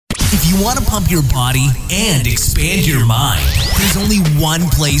If you want to pump your body and expand your mind, there's only one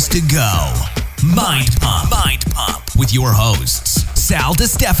place to go. Mind Pump. Mind Pump with your hosts, Sal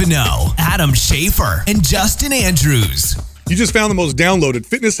DiStefano, Adam Schafer, and Justin Andrews. You just found the most downloaded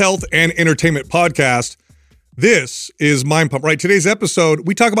fitness, health, and entertainment podcast. This is Mind Pump, right? Today's episode,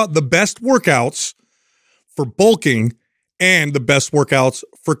 we talk about the best workouts for bulking and the best workouts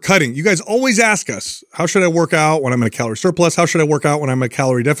for cutting. You guys always ask us, how should I work out when I'm in a calorie surplus? How should I work out when I'm in a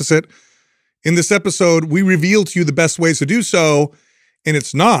calorie deficit? In this episode, we reveal to you the best ways to do so, and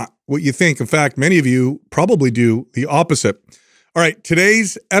it's not what you think. In fact, many of you probably do the opposite. All right,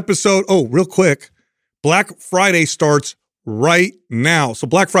 today's episode, real quick, Black Friday starts right now. So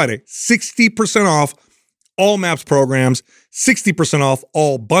Black Friday, 60% off all MAPS programs, 60% off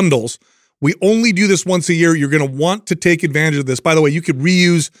all bundles. We only do this once a year. You're going to want to take advantage of this. By the way, you could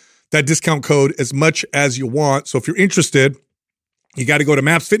reuse that discount code as much as you want. So if you're interested, you got to go to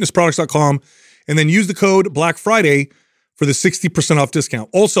mapsfitnessproducts.com and then use the code Black Friday for the 60% off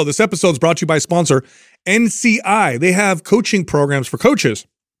discount. Also, this episode is brought to you by sponsor NCI. They have coaching programs for coaches.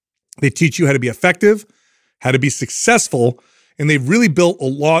 They teach you how to be effective, how to be successful, and they've really built a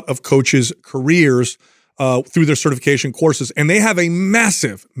lot of coaches' careers through their certification courses. And they have a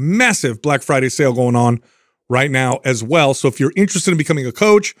massive, massive Black Friday sale going on right now as well. So if you're interested in becoming a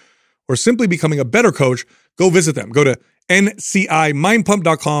coach or simply becoming a better coach, go visit them. Go to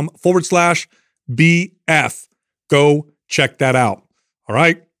ncimindpump.com/BF. Go check that out. All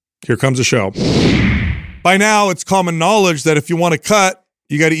right, here comes the show. By now, it's common knowledge that if you want to cut,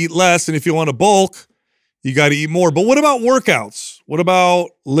 you got to eat less. And if you want to bulk, you got to eat more. But what about workouts? What about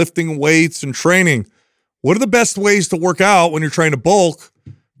lifting weights and training? What are the best ways to work out when you're trying to bulk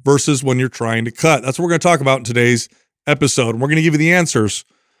versus when you're trying to cut? That's what we're going to talk about in today's episode. And we're going to give you the answers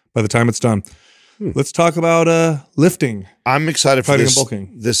by the time it's done. Let's talk about lifting. I'm excited for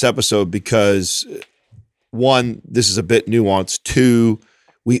this episode because, one, this is a bit nuanced. Two,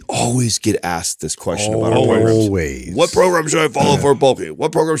 we always get asked this question about our programs. Always. What program should I follow for bulking?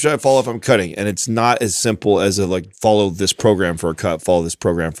 What program should I follow if I'm cutting? And it's not as simple as follow this program for a cut, follow this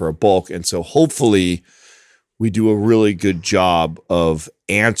program for a bulk. And so hopefully we do a really good job of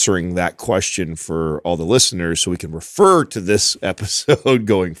answering that question for all the listeners so we can refer to this episode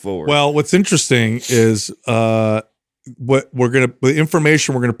going forward. Well, what's interesting is the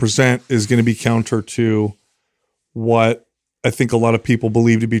information we're going to present is going to be counter to what I think a lot of people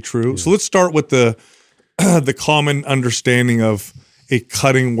believe to be true. Yeah. So let's start with the common understanding of a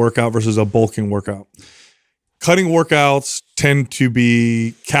cutting workout versus a bulking workout. Cutting workouts tend to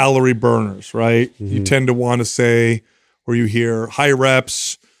be calorie burners, right? Mm-hmm. You tend to want to say, or you hear high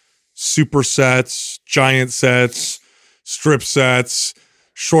reps, supersets, giant sets, strip sets,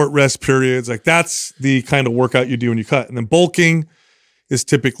 short rest periods. Like that's the kind of workout you do when you cut. And then bulking is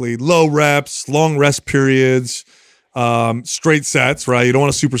typically low reps, long rest periods, straight sets, right? You don't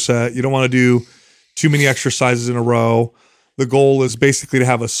want a superset. You don't want to do too many exercises in a row. The goal is basically to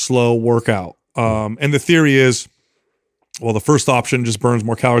have a slow workout. And the theory is, well, the first option just burns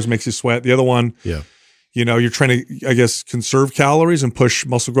more calories, makes you sweat. The other one, you're trying to, I guess, conserve calories and push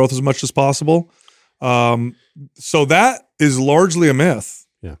muscle growth as much as possible. So that is largely a myth.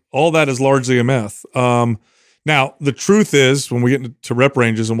 Yeah. All that is largely a myth. Now, the truth is, when we get into rep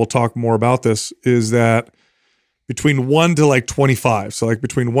ranges, and we'll talk more about this, is that between 1 to 25, so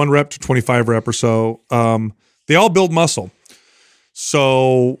between 1 rep to 25 rep or so, they all build muscle.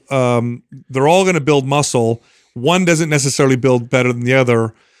 So they're all going to build muscle. One doesn't necessarily build better than the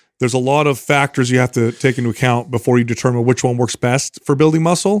other. There's a lot of factors you have to take into account before you determine which one works best for building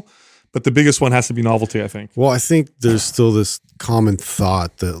muscle. But the biggest one has to be novelty, I think. Well, I think there's still this common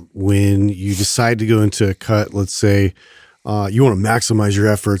thought that when you decide to go into a cut, let's say you want to maximize your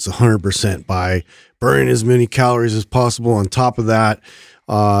efforts 100% by burning as many calories as possible on top of that.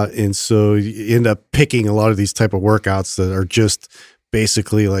 And so you end up picking a lot of these type of workouts that are just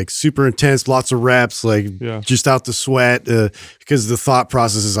basically super intense, lots of reps, just out the sweat, because the thought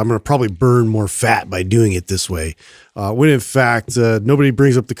process is I'm going to probably burn more fat by doing it this way. When in fact, nobody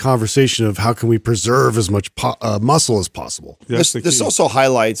brings up the conversation of how can we preserve as much muscle as possible. This also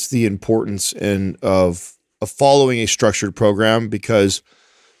highlights the importance of following a structured program, because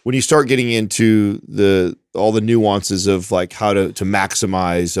when you start getting into all the nuances of how to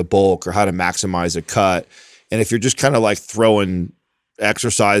maximize a bulk or how to maximize a cut, and if you're just kind of throwing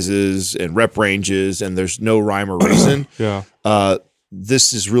exercises and rep ranges and there's no rhyme or reason,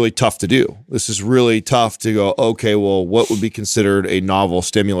 this is really tough to do. This is really tough to go, okay, well, what would be considered a novel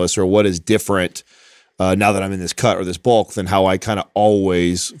stimulus, or what is different now that I'm in this cut or this bulk than how I kind of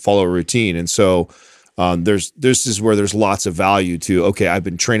always follow a routine? And so This is where there's lots of value to, okay, I've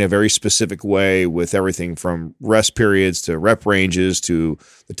been trained a very specific way with everything from rest periods to rep ranges to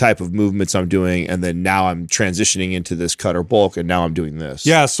the type of movements I'm doing. And then now I'm transitioning into this cut or bulk, and now I'm doing this.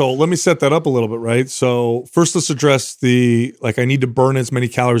 Yeah. So let me set that up a little bit, right? So first let's address I need to burn as many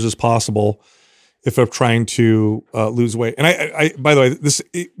calories as possible if I'm trying to lose weight. And I by the way,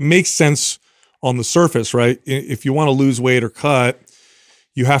 it makes sense on the surface, right? If you want to lose weight or cut,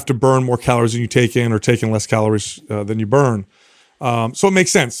 you have to burn more calories than you take in, or take in less calories than you burn. So it makes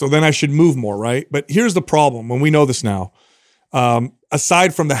sense. So then I should move more, right? But here's the problem when we know this now.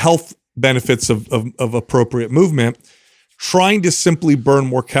 Aside from the health benefits of appropriate movement, trying to simply burn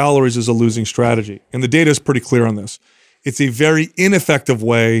more calories is a losing strategy. And the data is pretty clear on this. It's a very ineffective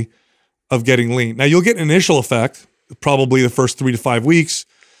way of getting lean. Now, you'll get an initial effect, probably the first 3 to 5 weeks.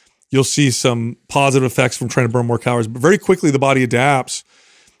 You'll see some positive effects from trying to burn more calories, but very quickly the body adapts,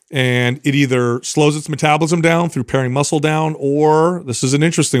 and it either slows its metabolism down through paring muscle down, or, this is an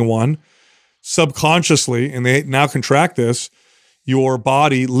interesting one, subconsciously, and they now can track this, your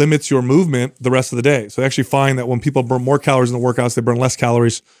body limits your movement the rest of the day. So they actually find that when people burn more calories in the workouts, they burn less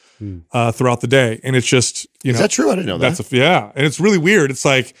calories throughout the day. And it's just, Is that true? I didn't know that. Yeah. And it's really weird. It's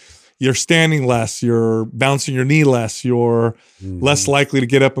like you're standing less, you're bouncing your knee less, you're less likely to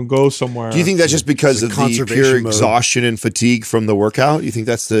get up and go somewhere. Do you think that's just because of the pure exhaustion and fatigue from the workout? You think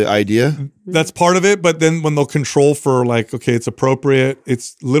that's the idea? That's part of it. But then when they'll control for okay, it's appropriate,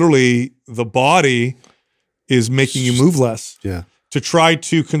 it's literally the body is making you move less. Yeah. To try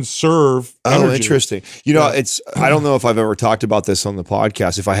to conserve energy. Oh, interesting. I don't know if I've ever talked about this on the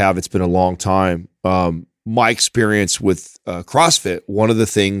podcast. If I have, it's been a long time. My experience with CrossFit, one of the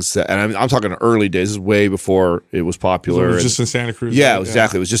things that, and I'm talking early days, this is way before it was popular. It was just in Santa Cruz. Yeah,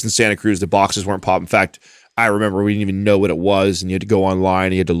 exactly. It was just in Santa Cruz. The boxes weren't popping. In fact, I remember we didn't even know what it was, and you had to go online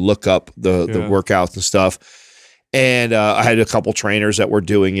and you had to look up the workouts and stuff. And I had a couple trainers that were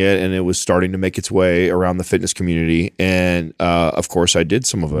doing it, and it was starting to make its way around the fitness community. And of course, I did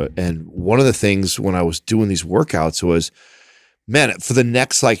some of it. And one of the things when I was doing these workouts was, man, for the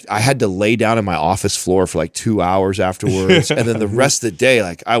next, I had to lay down in my office floor for 2 hours afterwards. And then the rest of the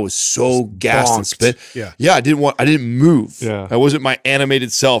day, I was so gassed and spent. Yeah. I didn't move. Yeah. I wasn't my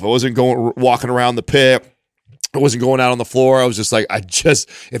animated self. I wasn't walking around the pit. I wasn't going out on the floor. I was just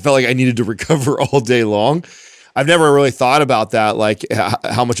it felt like I needed to recover all day long. I've never really thought about that,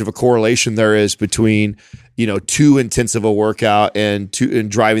 how much of a correlation there is between, too intense of a workout and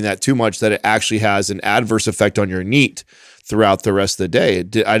driving that too much, that it actually has an adverse effect on your NEAT throughout the rest of the day.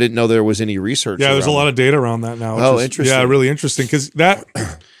 I didn't know there was any research. Yeah, there's a lot of data around that now. Oh, interesting. Yeah, really interesting, because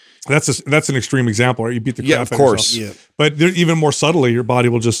that's an extreme example, right? You beat the crap out of course. yourself. Yeah. But even more subtly, your body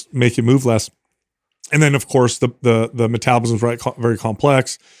will just make you move less. And then, of course, the metabolism is very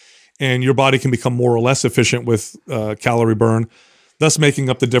complex, and your body can become more or less efficient with calorie burn, thus making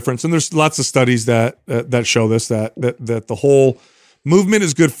up the difference. And there's lots of studies that show this, that the whole movement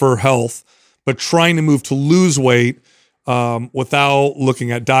is good for health, but trying to move to lose weight without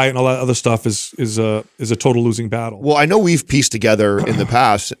looking at diet and all that other stuff is a total losing battle. Well, I know we've pieced together in the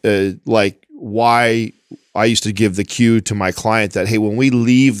past, why I used to give the cue to my client that, hey, when we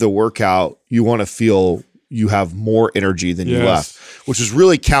leave the workout, you want to feel you have more energy than you left, which is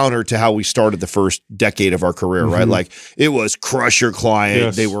really counter to how we started the first decade of our career, right? It was crush your client.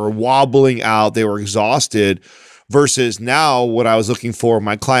 Yes. They were wobbling out. They were exhausted. Versus now, what I was looking for,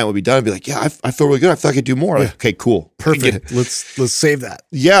 my client would be done and be like, yeah, I feel really good. I feel like I could do more. Yeah. Okay, cool. Perfect. Let's save that.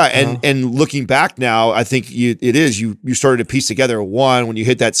 Yeah. And looking back now, I think you started to piece together, one, when you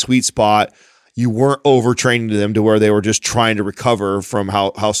hit that sweet spot, you weren't overtraining them to where they were just trying to recover from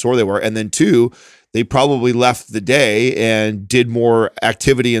how sore they were. And then two, they probably left the day and did more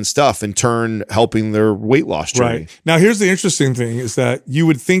activity and stuff, in turn helping their weight loss journey. Right. Now, here's the interesting thing is that you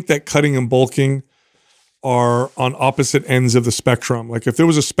would think that cutting and bulking are on opposite ends of the spectrum. If there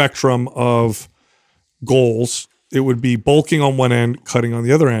was a spectrum of goals, it would be bulking on one end, cutting on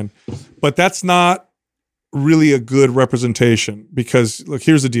the other end. But that's not really a good representation, because look,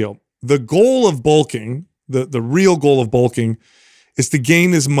 here's the deal. The goal of bulking, the real goal of bulking, is to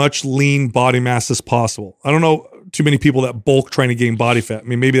gain as much lean body mass as possible. I don't know too many people that bulk trying to gain body fat. I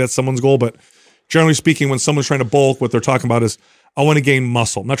mean, maybe that's someone's goal, but generally speaking, when someone's trying to bulk, what they're talking about is, I want to gain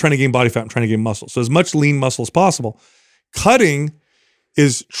muscle. I'm not trying to gain body fat. I'm trying to gain muscle. So as much lean muscle as possible. Cutting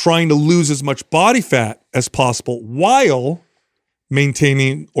is trying to lose as much body fat as possible while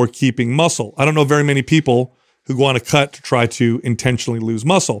maintaining or keeping muscle. I don't know very many people who go on a cut to try to intentionally lose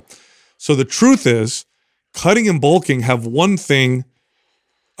muscle. So the truth is, cutting and bulking have one thing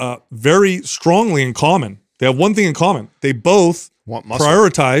very strongly in common. They have one thing in common. They both Want muscle.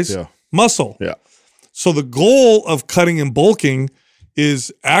 prioritize muscle. Yeah. So the goal of cutting and bulking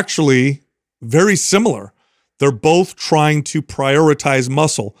is actually very similar. They're both trying to prioritize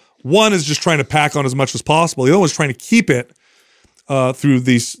muscle. One is just trying to pack on as much as possible. The other one's trying to keep it through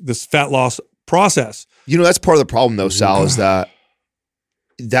this fat loss process. You know, that's part of the problem though, Sal, is that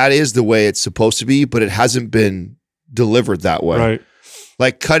is the way it's supposed to be, but it hasn't been delivered that way. Right.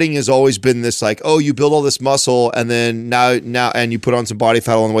 Like cutting has always been this like, oh, you build all this muscle and then now and you put on some body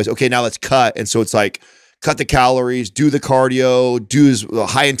fat along the way. Okay, now let's cut. And so it's like cut the calories, do the cardio, do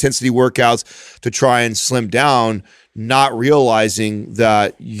high intensity workouts to try and slim down, not realizing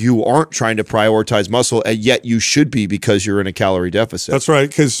that you aren't trying to prioritize muscle, and yet you should be because you're in a calorie deficit. That's right,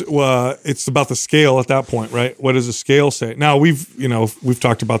 because it's about the scale at that point, right? What does the scale say? Now we've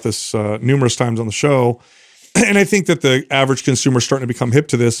talked about this numerous times on the show, and I think that the average consumer is starting to become hip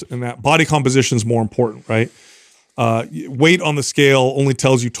to this, and that body composition is more important, right? Weight on the scale only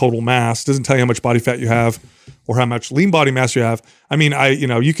tells you total mass, doesn't tell you how much body fat you have or how much lean body mass you have. I mean,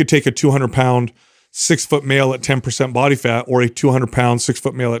 you could take a 200-pound 6-foot male at 10% body fat or a 200-pound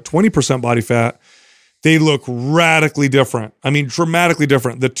 6-foot male at 20% body fat. They look radically different. I mean, dramatically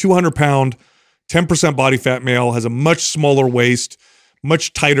different. The 200-pound 10% body fat male has a much smaller waist,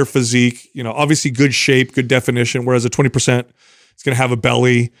 much tighter physique, obviously good shape, good definition, whereas a 20% is going to have a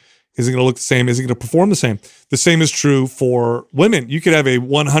belly, isn't going to look the same, isn't going to perform the same. The same is true for women. You could have a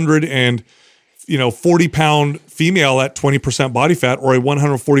 140-pound female at 20% body fat or a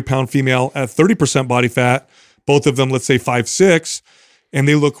 140-pound female at 30% body fat, both of them, let's say 5'6", and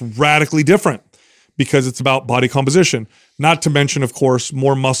they look radically different because it's about body composition. Not to mention, of course,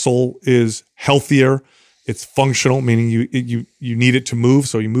 more muscle is healthier. It's functional, meaning you need it to move,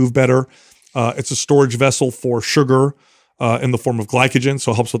 so you move better. It's a storage vessel for sugar in the form of glycogen,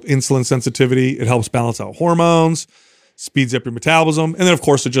 so it helps with insulin sensitivity. It helps balance out hormones, speeds up your metabolism, and then, of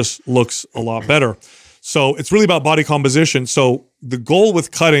course, it just looks a lot better. So it's really about body composition. So the goal with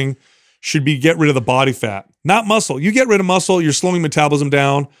cutting should be get rid of the body fat, not muscle. You get rid of muscle, you're slowing metabolism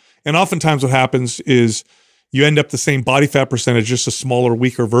down, and oftentimes what happens is you end up the same body fat percentage, just a smaller,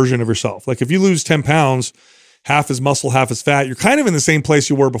 weaker version of yourself. Like if you lose 10 pounds, half is muscle, half is fat, you're kind of in the same place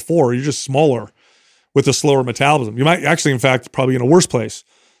you were before. You're just smaller with a slower metabolism. You might actually, in fact, probably in a worse place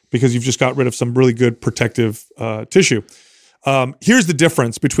because you've just got rid of some really good protective tissue. Here's the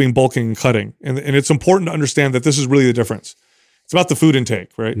difference between bulking and cutting. And it's important to understand that this is really the difference. It's about the food intake,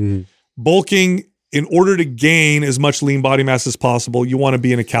 right? Mm-hmm. Bulking, in order to gain as much lean body mass as possible, you want to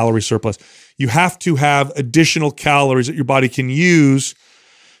be in a calorie surplus. You have to have additional calories that your body can use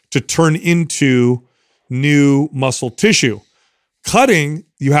to turn into new muscle tissue. Cutting,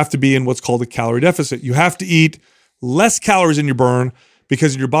 you have to be in what's called a calorie deficit. You have to eat less calories in your burn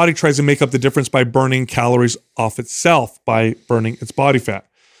because your body tries to make up the difference by burning calories off itself, by burning its body fat.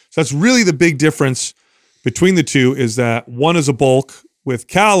 So that's really the big difference between the two, is that one is a bulk with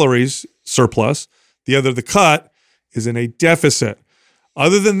calories surplus, the other, the cut, is in a deficit.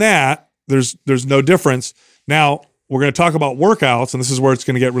 Other than that, there's no difference. Now, we're going to talk about workouts, and this is where it's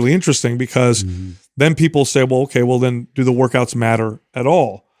going to get really interesting because then people say, well, okay, well then do the workouts matter at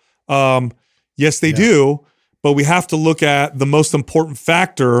all? Yes, they do, but we have to look at the most important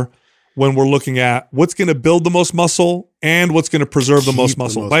factor when we're looking at what's going to build the most muscle and what's going to preserve the most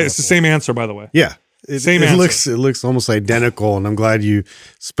muscle. It's the same answer, by the way. Yeah. It looks almost identical, and I'm glad you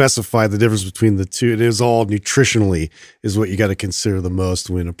specified the difference between the two. It is all nutritionally is what you got to consider the most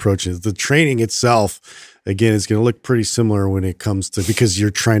when approaching it. The training itself, again, is going to look pretty similar when it comes to, because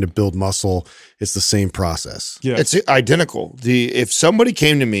you're trying to build muscle. It's the same process. Yeah, it's identical. If somebody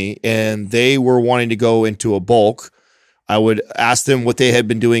came to me and they were wanting to go into a bulk, I would ask them what they had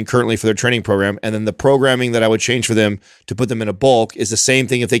been doing currently for their training program, and then the programming that I would change for them to put them in a bulk is the same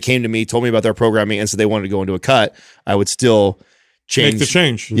thing. If they came to me, told me about their programming, and said they wanted to go into a cut, I would still change. Make the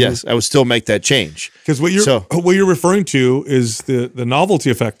change. Yes, I would still make that change. Because what you're referring to is the novelty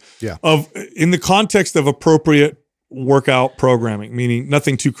effect. Yeah. In the context of appropriate workout programming, meaning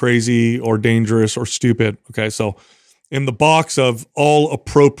nothing too crazy or dangerous or stupid. Okay, so in the box of all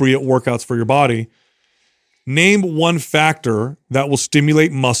appropriate workouts for your body, name one factor that will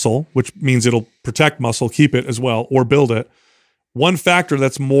stimulate muscle, which means it'll protect muscle, keep it as well, or build it. One factor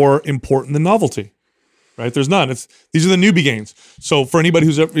that's more important than novelty, right? There's none. These are the newbie gains. So for anybody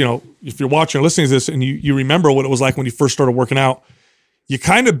who's ever, if you're watching or listening to this and you remember what it was like when you first started working out, you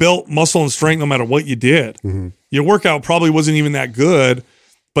kind of built muscle and strength no matter what you did. Mm-hmm. Your workout probably wasn't even that good,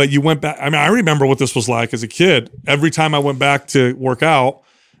 but you went back. I mean, I remember what this was like as a kid. Every time I went back to work out,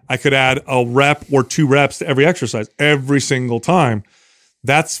 I could add a rep or 2 reps to every exercise every single time.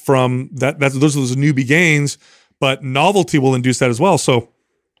 That's from that. Those are those newbie gains, but novelty will induce that as well. So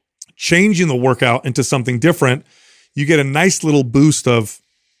changing the workout into something different, you get a nice little boost of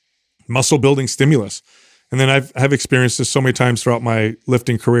muscle building stimulus. And then I've experienced this so many times throughout my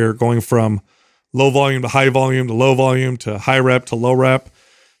lifting career, going from low volume to high volume to low volume to high rep to low rep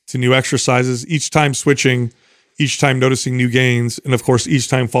to new exercises, each time switching, each time noticing new gains, and of course, each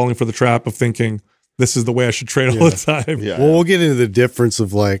time falling for the trap of thinking, this is the way I should train all the time. Yeah. Well, we'll get into the difference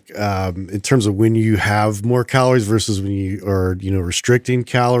of like in terms of when you have more calories versus when you are, restricting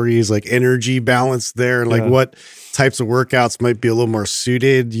calories, like energy balance there, and like what types of workouts might be a little more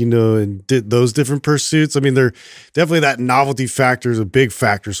suited, and those different pursuits. I mean, they're definitely, that novelty factor is a big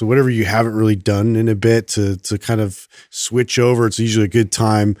factor. So whatever you haven't really done in a bit to kind of switch over, it's usually a good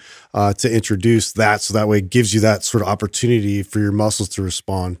time to introduce that. So that way it gives you that sort of opportunity for your muscles to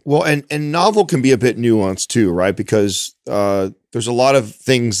respond. Well, and novel can be a bit nuanced too, right? Because there's a lot of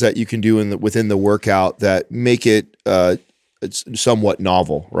things that you can do within the workout that make it it's somewhat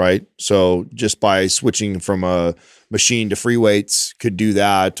novel, right? So just by switching from a machine to free weights could do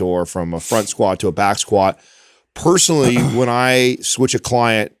that, or from a front squat to a back squat. Personally, when I switch a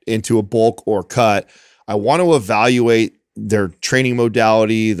client into a bulk or cut, I want to evaluate their training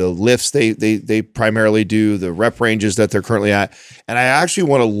modality, the lifts they primarily do, the rep ranges that they're currently at. And I actually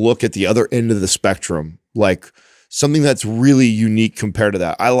want to look at the other end of the spectrum, like something that's really unique compared to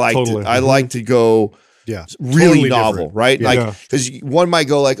that. I like to go really totally novel, different. right? Because one might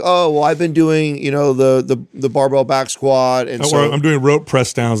go like, oh, well, I've been doing, the barbell back squat, and so I'm doing rope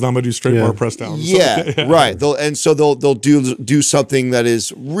press downs. Now I'm gonna do straight bar press downs. Yeah, right. They'll do something that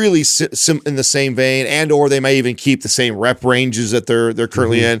is really in the same vein, and or they may even keep the same rep ranges that they're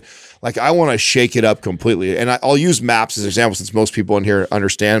currently in. Like, I want to shake it up completely, and I'll use MAPS as an example, since most people in here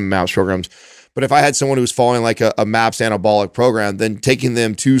understand MAPS programs. But if I had someone who was following like a MAPS anabolic program, then taking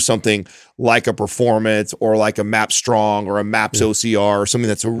them to something like a Performance or like a MAPS Strong or a MAPS OCR or something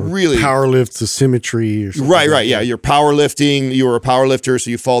that's a really power lift to symmetry or something. Right. Yeah. You're powerlifting. You were a power lifter, so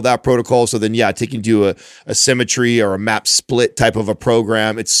you follow that protocol. So then, taking you to a symmetry or a MAPS split type of a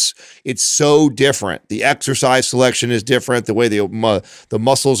program, it's so different. The exercise selection is different. The way the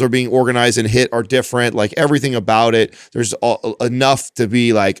muscles are being organized and hit are different. Like, everything about it, there's enough to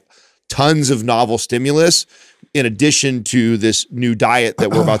be like tons of novel stimulus, in addition to this new diet that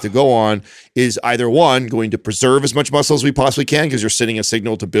we're about to go on, is either one, going to preserve as much muscle as we possibly can because you're sending a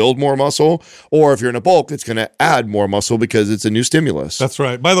signal to build more muscle, or if you're in a bulk, it's going to add more muscle because it's a new stimulus. That's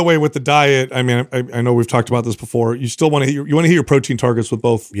right. By the way, with the diet, I mean, I know we've talked about this before. You still want to hit your protein targets with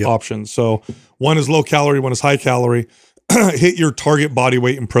both options. So one is low calorie, one is high calorie. Hit your target body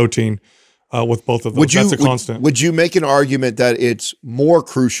weight and protein with both of those. That's a constant. Would you make an argument that it's more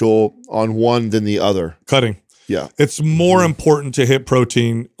crucial on one than the other? Cutting. Yeah. It's more important to hit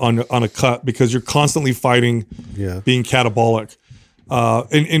protein on a cut because you're constantly fighting being catabolic.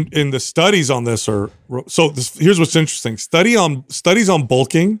 And the studies on this are here's what's interesting. Studies on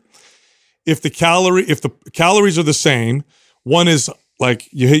bulking, if the calories are the same, one is like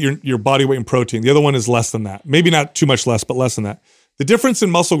you hit your body weight and protein. The other one is less than that. Maybe not too much less, but less than that. The difference in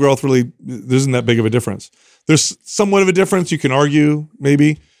muscle growth really isn't that big of a difference. There's somewhat of a difference, you can argue,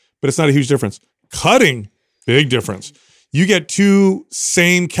 maybe, but it's not a huge difference. Cutting, big difference. You get two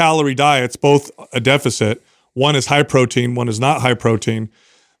same calorie diets, both a deficit. One is high protein, one is not high protein.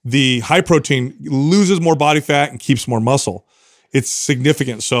 The high protein loses more body fat and keeps more muscle. It's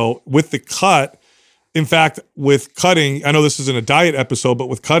significant. So with the cut, in fact, with cutting, I know this isn't a diet episode, but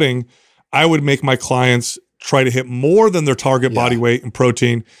with cutting, I would make my clients try to hit more than their target body weight and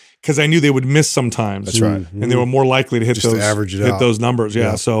protein because I knew they would miss sometimes. That's right. And they were more likely to hit Just those to average it out. those numbers.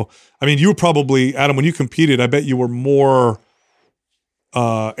 Yeah. So, I mean, you were probably, Adam, when you competed, I bet you were more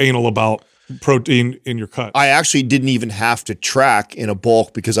anal about protein in your cut. I actually didn't even have to track in a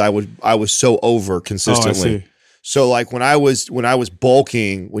bulk because I was so over consistently. I see. So like when I was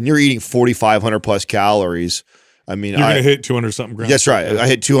bulking, when you're eating 4,500 plus calories, I mean, You're going to hit 200 something grams. That's right. I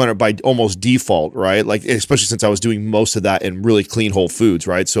hit 200 by almost default, right? Like, especially since I was doing most of that in really clean whole foods,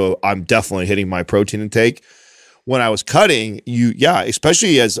 right? So I'm definitely hitting my protein intake. When I was cutting,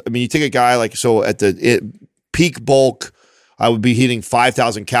 especially you take a guy like, so at the peak bulk, I would be hitting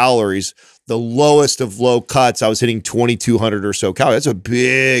 5,000 calories. The lowest of low cuts, I was hitting 2,200 or so calories. That's a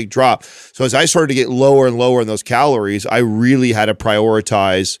big drop. So as I started to get lower and lower in those calories, I really had to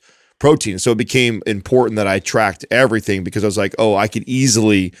prioritize protein. So it became important that I tracked everything because I was like, oh, I could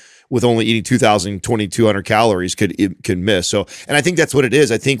easily, with only eating 2,200 calories, could miss. So, and I think that's what it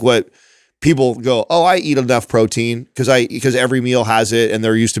is. I think what people go, oh, I eat enough protein because every meal has it and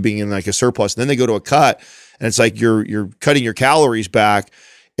they're used to being in like a surplus. And then they go to a cut and it's like you're cutting your calories back.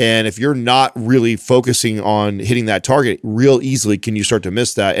 And if you're not really focusing on hitting that target, real easily can you start to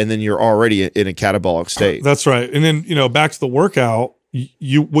miss that, and then you're already in a catabolic state. That's right. And then, back to the workout,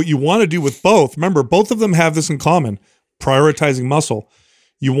 what you want to do with both, remember, both of them have this in common, prioritizing muscle.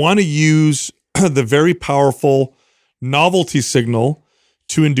 You want to use the very powerful novelty signal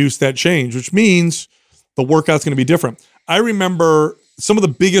to induce that change, which means the workout's going to be different. I remember some of the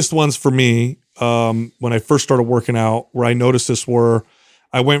biggest ones for me when I first started working out, where I noticed this, were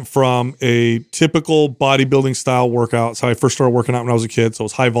I went from a typical bodybuilding style workout. So I first started working out when I was a kid. So it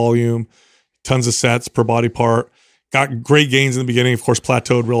was high volume, tons of sets per body part, got great gains in the beginning, of course,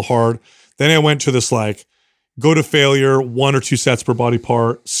 plateaued real hard. Then I went to this like go to failure, 1 or 2 sets per body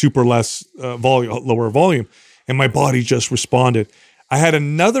part, super less volume, lower volume. And my body just responded. I had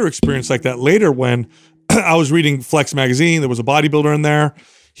another experience like that later when I was reading Flex magazine. There was a bodybuilder in there.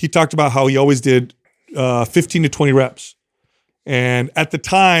 He talked about how he always did 15 to 20 reps. And at the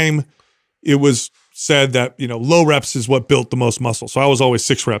time, it was said that, low reps is what built the most muscle. So I was always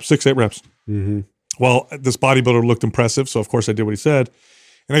 6 reps, 8 reps. Mm-hmm. Well, this bodybuilder looked impressive. So of course I did what he said.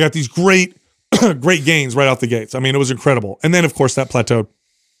 And I got these great gains right out the gates. I mean, it was incredible. And then of course that plateaued.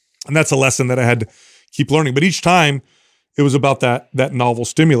 And that's a lesson that I had to keep learning. But each time it was about that novel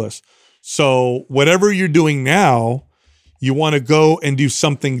stimulus. So whatever you're doing now, you want to go and do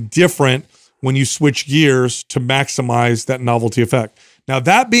something different when you switch gears to maximize that novelty effect. Now,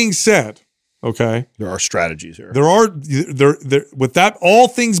 that being said, okay, There are strategies here. there with that, all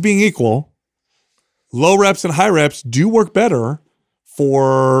things being equal, low reps and high reps do work better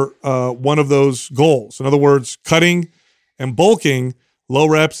for one of those goals. In other words, cutting and bulking, low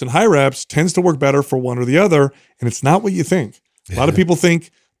reps and high reps tends to work better for one or the other, and it's not what you think. A lot of people think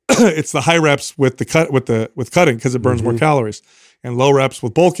it's the high reps with cutting because it burns more calories, and low reps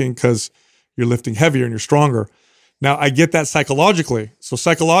with bulking because you're lifting heavier and you're stronger. Now, I get that psychologically. So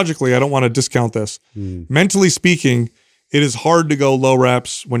psychologically, I don't want to discount this. Mentally speaking, it is hard to go low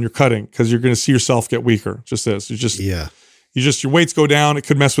reps when you're cutting because you're going to see yourself get weaker. It just is. Your weights go down. It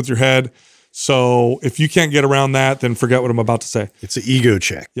could mess with your head. So if you can't get around that, then forget what I'm about to say. It's an ego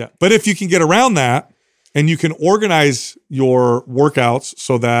check. Yeah. But if you can get around that and you can organize your workouts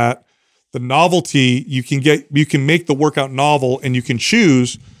so that the novelty, you can make the workout novel and you can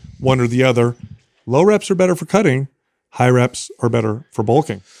choose one or the other. Low reps are better for cutting. High reps are better for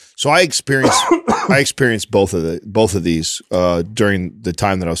bulking. So I experienced both of these during the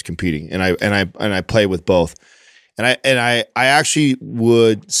time that I was competing, and I play with both, and I actually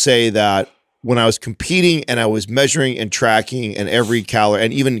would say that when I was competing and I was measuring and tracking and every calorie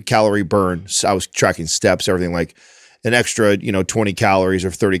and even calorie burn, so I was tracking steps, everything, like an extra 20 calories or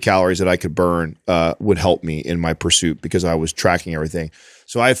 30 calories that I could burn would help me in my pursuit because I was tracking everything.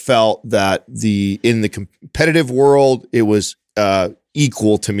 So I felt that in the competitive world, it was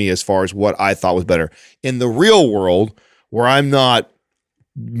equal to me as far as what I thought was better. In the real world, where I'm not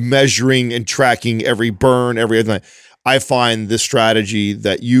measuring and tracking every burn, everything, I find this strategy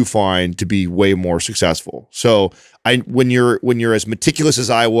that you find to be way more successful. So when you're as meticulous as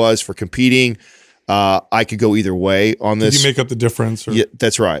I was for competing, I could go either way on this. Did you make up the difference? Yeah,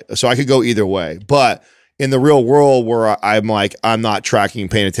 that's right. So I could go either way, but in the real world where I'm not tracking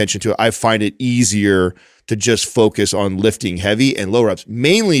and paying attention to it, I find it easier to just focus on lifting heavy and low reps,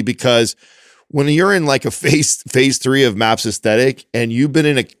 mainly because when you're in like a phase 3 of MAPS Aesthetic and you've been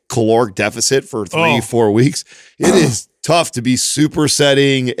in a caloric deficit for 3-4 weeks, it is tough to be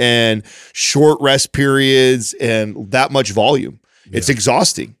supersetting and short rest periods and that much volume. Yeah. It's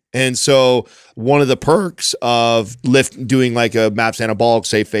exhausting. And so one of the perks of doing like a MAPS anabolic,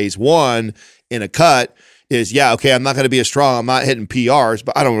 say phase 1 in a cut is, I'm not going to be as strong. I'm not hitting PRs,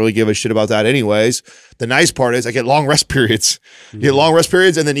 but I don't really give a shit about that anyways. The nice part is I get long rest periods. You get long rest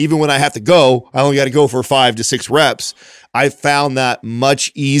periods, and then even when I have to go, I only got to go for 5 to 6 reps. I found that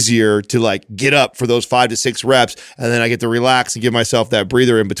much easier to like get up for those 5 to 6 reps, and then I get to relax and give myself that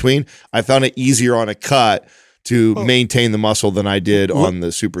breather in between. I found it easier on a cut to maintain the muscle than I did on the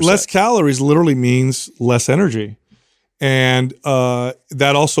superset. Less calories literally means less energy. And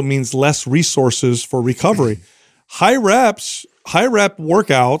that also means less resources for recovery. High rep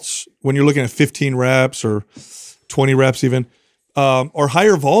workouts, when you're looking at 15 reps or 20 reps even, or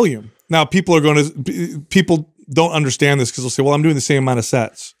higher volume. Now, people don't understand this because they'll say, well, I'm doing the same amount of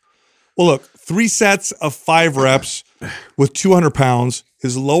sets. Well, look, 3 sets of 5 reps with 200 pounds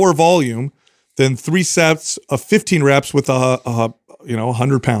is lower volume than 3 sets of 15 reps with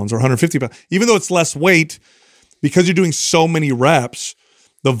 100 pounds or 150 pounds. Even though it's less weight, because you're doing so many reps,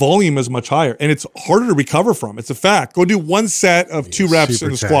 the volume is much higher and it's harder to recover from. It's a fact. Go do 1 set of 2 reps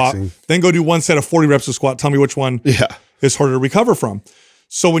in the squat, then go do 1 set of 40 reps of squat. Tell me which one is harder to recover from.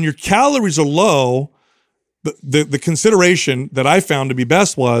 So when your calories are low, the consideration that I found to be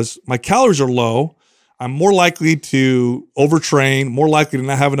best was my calories are low. I'm more likely to overtrain, more likely to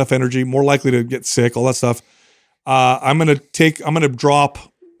not have enough energy, more likely to get sick, all that stuff. I'm going to drop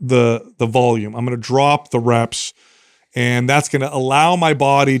the volume. I'm going to drop the reps, and that's going to allow my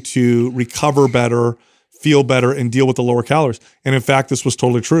body to recover better, feel better, and deal with the lower calories. And in fact, this was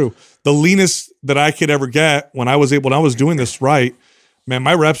totally true. The leanest that I could ever get when I was doing this right, man,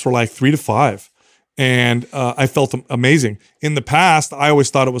 my reps were like 3 to 5. And I felt amazing. In the past, I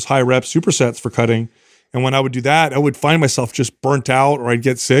always thought it was high rep supersets for cutting. And when I would do that, I would find myself just burnt out, or I'd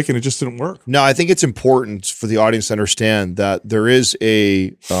get sick, and it just didn't work. No, I think it's important for the audience to understand that there is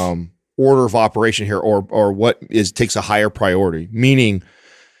a order of operation here, or what takes a higher priority. Meaning,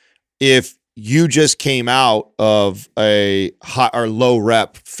 if you just came out of a high or low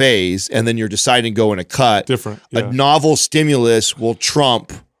rep phase, and then you're deciding to go in a cut, a novel stimulus will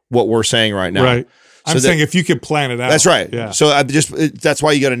trump what we're saying right now. Right. I'm saying if you could plan it out. That's right. Yeah. So that's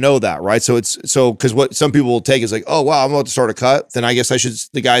why you got to know that, right? So because what some people will take is like, oh wow, I'm about to start a cut, then I guess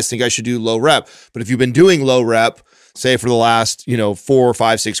the guys think I should do low rep. But if you've been doing low rep, say for the last 4,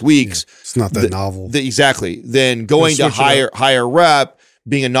 5, 6 weeks, it's not that novel. Exactly. Then going to higher rep,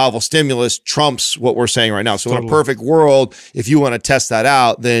 being a novel stimulus trumps what we're saying right now. So in a perfect world, if you want to test that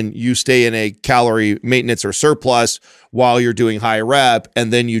out, then you stay in a calorie maintenance or surplus while you're doing high rep,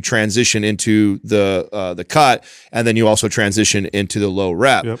 and then you transition into the cut, and then you also transition into the low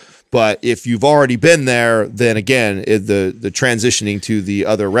rep. Yep. But if you've already been there, then again, the transitioning to the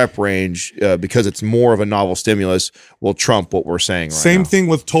other rep range, because it's more of a novel stimulus, will trump what we're saying right now. Same thing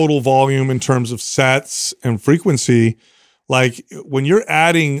with total volume in terms of sets and frequency. Like when you're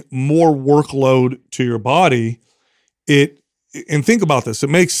adding more workload to your body, and think about this, it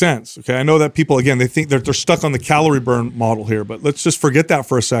makes sense. Okay. I know that people, again, they think they're stuck on the calorie burn model here, but let's just forget that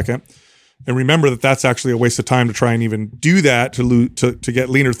for a second and remember that that's actually a waste of time to try and even do that to get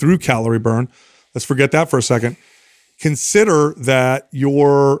leaner through calorie burn. Let's forget that for a second. Consider that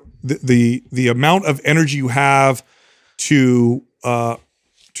the amount of energy you have to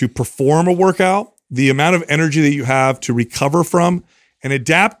perform a workout, the amount of energy that you have to recover from and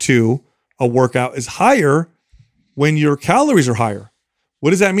adapt to a workout is higher when your calories are higher.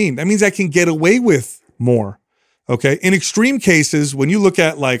 What does that mean? That means I can get away with more. Okay. In extreme cases, when you look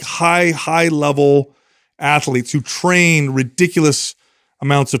at like high level athletes who train ridiculous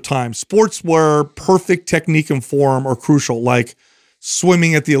amounts of time, sports where perfect technique and form are crucial, like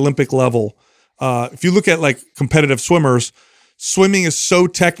swimming at the Olympic level. If you look at like competitive swimmers, swimming is so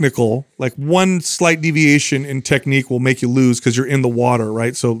technical, like one slight deviation in technique will make you lose because you're in the water,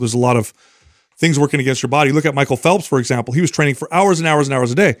 right? So there's a lot of things working against your body. Look at Michael Phelps, for example. He was training for hours and hours and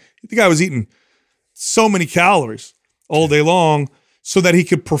hours a day. The guy was eating so many calories all day long so that he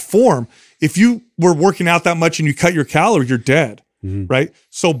could perform. If you were working out that much and you cut your calories, you're dead, right?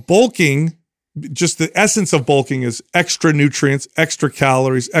 So bulking, just the essence of bulking is extra nutrients, extra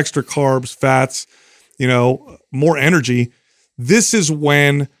calories, extra carbs, fats, more energy. This is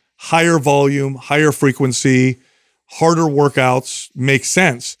when higher volume, higher frequency, harder workouts make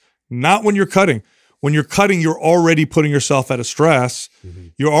sense. Not when you're cutting. When you're cutting, you're already putting yourself at a stress.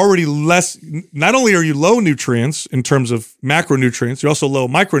 You're already less, not only are you low nutrients in terms of macronutrients, you're also low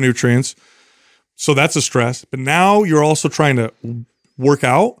micronutrients. So that's a stress. But now you're also trying to work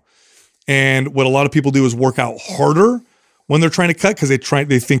out. And what a lot of people do is work out harder when they're trying to cut because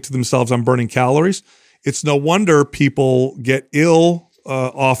they think to themselves, I'm burning calories. It's no wonder people get ill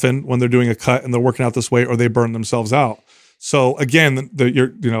often when they're doing a cut and they're working out this way, or they burn themselves out. So again,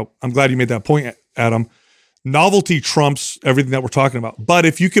 I'm glad you made that point, Adam. Novelty trumps everything that we're talking about. But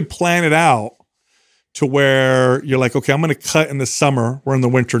if you could plan it out to where you're like, okay, I'm going to cut in the summer. We're in the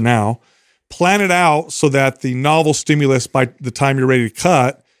winter now. Plan it out so that the novel stimulus by the time you're ready to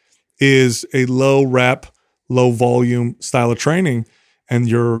cut is a low rep, low volume style of training, and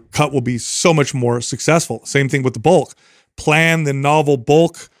your cut will be so much more successful. Same thing with the bulk. Plan the novel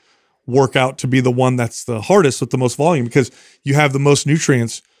bulk workout to be the one that's the hardest with the most volume because you have the most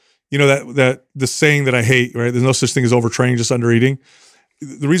nutrients. That the saying that I hate, right? There's no such thing as overtraining, just undereating.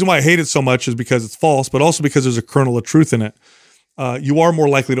 The reason why I hate it so much is because it's false, but also because there's a kernel of truth in it. You are more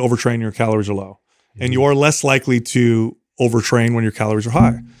likely to overtrain when your calories are low, and you are less likely to overtrain when your calories are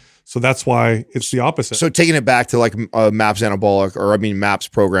high. So that's why it's the opposite. So taking it back to like MAPS anabolic, or MAPS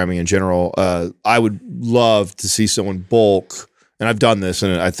programming in general, I would love to see someone bulk, and I've done this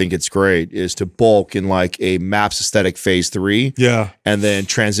and I think it's great, is to bulk in like a MAPS aesthetic phase 3. Yeah. And then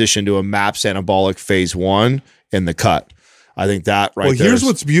transition to a MAPS anabolic phase 1 in the cut. I think that there. Here's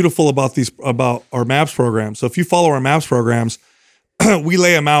what's beautiful about our MAPS programs. So if you follow our MAPS programs, we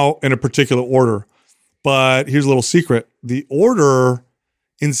lay them out in a particular order. But here's a little secret. The order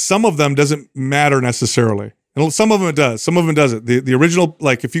in some of them doesn't matter necessarily. And some of them it does. Some of them doesn't. The original,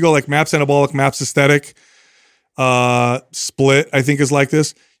 like if you go like MAPS Anabolic, MAPS Aesthetic, split, I think is like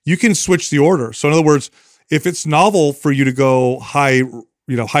this. You can switch the order. So in other words, if it's novel for you to go high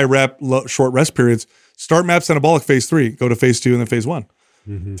rep, short rest periods, start MAPS Anabolic phase 3, go to phase 2 and then phase 1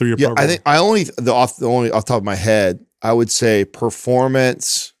 through your program. I think off the top of my head, I would say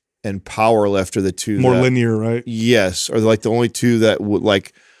performance and power lift are the two more linear, right? Yes, are like the only two that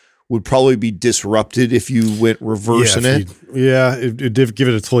would probably be disrupted if you went reversing it. It'd give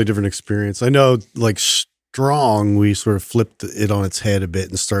it a totally different experience. I know, like strong, we sort of flipped it on its head a bit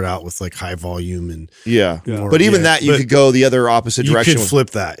and start out with like high volume and But even that you could go the other opposite direction. You could flip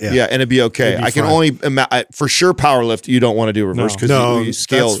that, and it'd be okay. I can only for sure power lift. You don't want to do reverse because you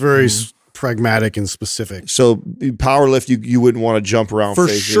scale. That's very pragmatic and specific. So power lift, you wouldn't want to jump around. For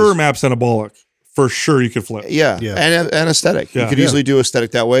phases. sure, MAPS Anabolic. For sure, you could flip. And aesthetic. You could easily do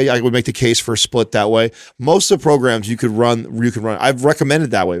aesthetic that way. I would make the case for split that way. Most of the programs you could run. I've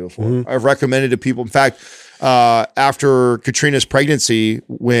recommended that way before. I've recommended to people. In fact, after Katrina's pregnancy,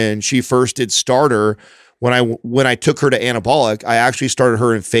 when she first did starter, when I took her to anabolic, I actually started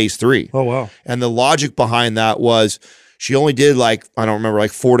her in phase 3. Oh wow! And the logic behind that was she only did like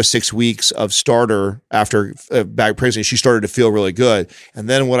 4 to 6 weeks of starter after back pregnancy. She started to feel really good. And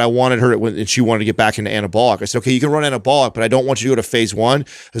then when I wanted her and she wanted to get back into anabolic, I said, okay, you can run anabolic, but I don't want you to go to phase 1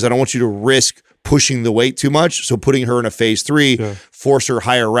 because I don't want you to risk pushing the weight too much. So putting her in a phase 3, force her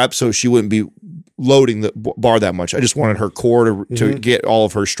higher reps so she wouldn't be loading the bar that much. I just wanted her core to get all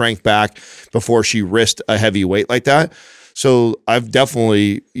of her strength back before she risked a heavy weight like that. So I've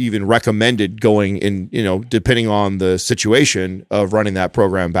definitely even recommended going in, depending on the situation of running that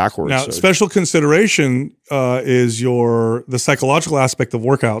program backwards. Now, special consideration is the psychological aspect of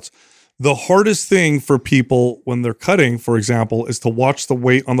workouts. The hardest thing for people when they're cutting, for example, is to watch the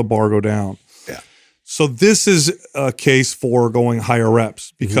weight on the bar go down. Yeah. So this is a case for going higher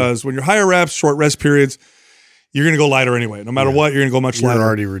reps because when you're higher reps, short rest periods, you're going to go lighter anyway. No matter what, you're going to go much lighter. You're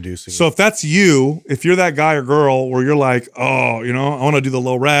already reducing. So if that's you, if you're that guy or girl where you're like, I want to do the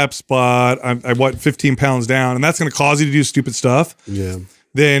low reps, but I want 15 pounds down, and that's going to cause you to do stupid stuff. Yeah.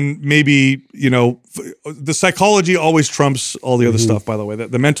 Then maybe, the psychology always trumps all the other stuff, by the way.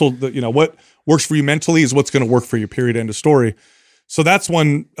 The mental, what works for you mentally is what's going to work for you, period, end of story. So that's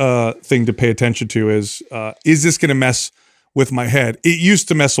one thing to pay attention to is this going to mess with my head? It used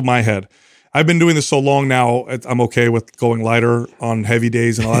to mess with my head. I've been doing this so long now, I'm okay with going lighter on heavy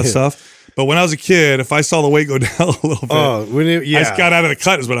days and all that stuff. But when I was a kid, if I saw the weight go down a little bit, I just got out of the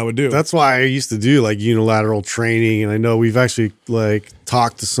cut is what I would do. That's why I used to do like unilateral training. And I know we've actually like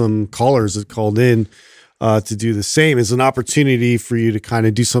talked to some callers that called in to do the same. It's an opportunity for you to kind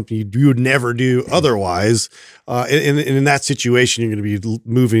of do something you would never do otherwise. And in that situation, you're going to be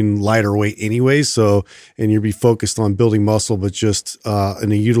moving lighter weight anyway. So, and you'll be focused on building muscle, but just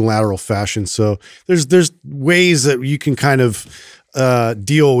in a unilateral fashion. So there's ways that you can kind of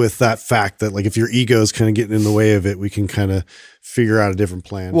deal with that fact that like if your ego is kind of getting in the way of it, we can kind of figure out a different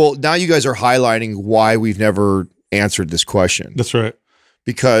plan. Well, now you guys are highlighting why we've never answered this question. That's right.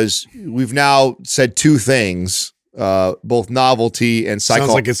 Because we've now said two things, both novelty and psychology.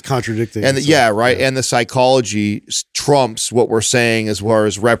 Sounds like it's contradicting. And And the psychology trumps what we're saying as far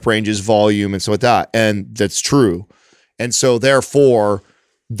as rep ranges, volume, and so like that. And that's true. And so therefore,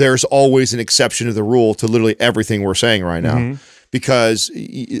 there's always an exception to the rule to literally everything we're saying right now. Because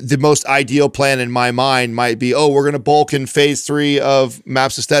the most ideal plan in my mind might be, we're going to bulk in phase 3 of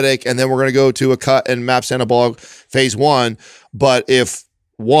MAPS Aesthetic, and then we're going to go to a cut in MAPS Anabolic phase 1. But if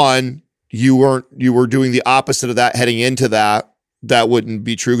you were doing the opposite of that heading into that wouldn't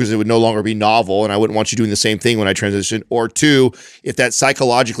be true because it would no longer be novel, and I wouldn't want you doing the same thing when I transition. Or 2, if that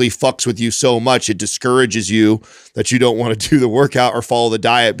psychologically fucks with you so much, it discourages you that you don't want to do the workout or follow the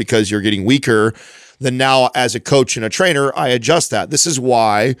diet because you're getting weaker, then now as a coach and a trainer, I adjust that. This is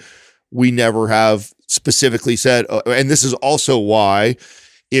why we never have specifically said, and this is also why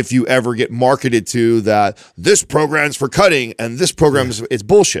if you ever get marketed to that this program's for cutting and this program it's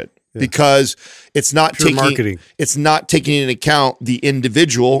bullshit because it's not pure marketing. It's not taking into account the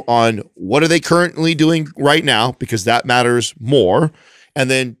individual on what are they currently doing right now, because that matters more.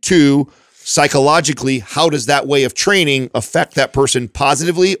 And then 2, psychologically, how does that way of training affect that person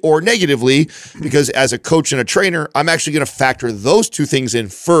positively or negatively? Because as a coach and a trainer, I'm actually going to factor those 2 things in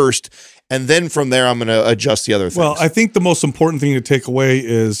first. And then from there, I'm going to adjust the other things. Well, I think the most important thing to take away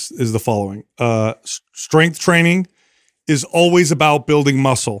is the following. Strength training is always about building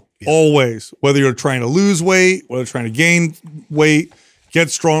muscle, Always. Whether you're trying to lose weight, whether you're trying to gain weight, get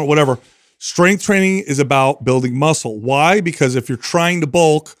strong, whatever. Strength training is about building muscle. Why? Because if you're trying to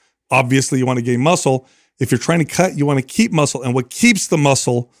bulk, obviously you want to gain muscle. If you're trying to cut, you want to keep muscle. And what keeps the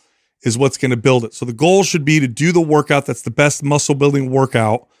muscle is what's going to build it. So the goal should be to do the workout that's the best muscle building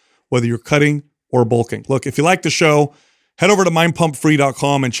workout, whether you're cutting or bulking. Look, if you like the show, head over to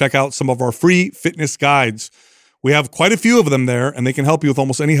mindpumpfree.com and check out some of our free fitness guides. We have quite a few of them there, and they can help you with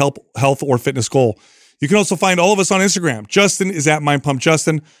almost any health or fitness goal. You can also find all of us on Instagram. Justin is at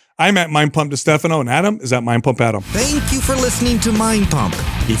mindpumpjustin. I'm at mindpumpdestefano, and Adam is at mindpumpadam. Thank you for listening to Mind Pump.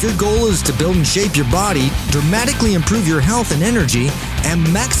 If your goal is to build and shape your body, dramatically improve your health and energy, and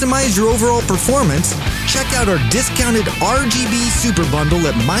maximize your overall performance, check out our discounted RGB Super Bundle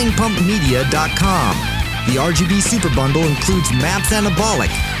at mindpumpmedia.com. The RGB Super Bundle includes MAPS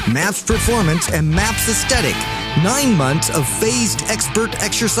Anabolic, MAPS Performance, and MAPS Aesthetic. 9 months of phased expert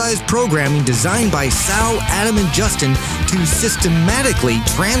exercise programming designed by Sal, Adam, and Justin to systematically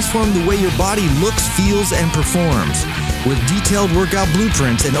transform the way your body looks, feels, and performs. With detailed workout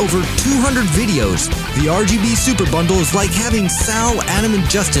blueprints and over 200 videos, the RGB Super Bundle is like having Sal, Adam, and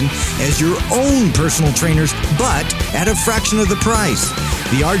Justin as your own personal trainers, but at a fraction of the price.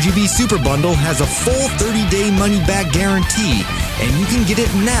 The RGB Super Bundle has a full 30-day money-back guarantee, and you can get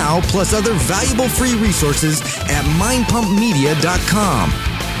it now plus other valuable free resources at mindpumpmedia.com.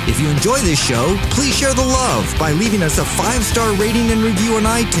 If you enjoy this show, please share the love by leaving us a 5-star rating and review on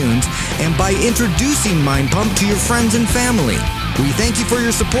iTunes and by introducing Mind Pump to your friends and family. We thank you for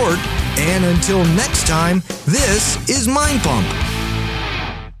your support, and until next time, this is Mind Pump.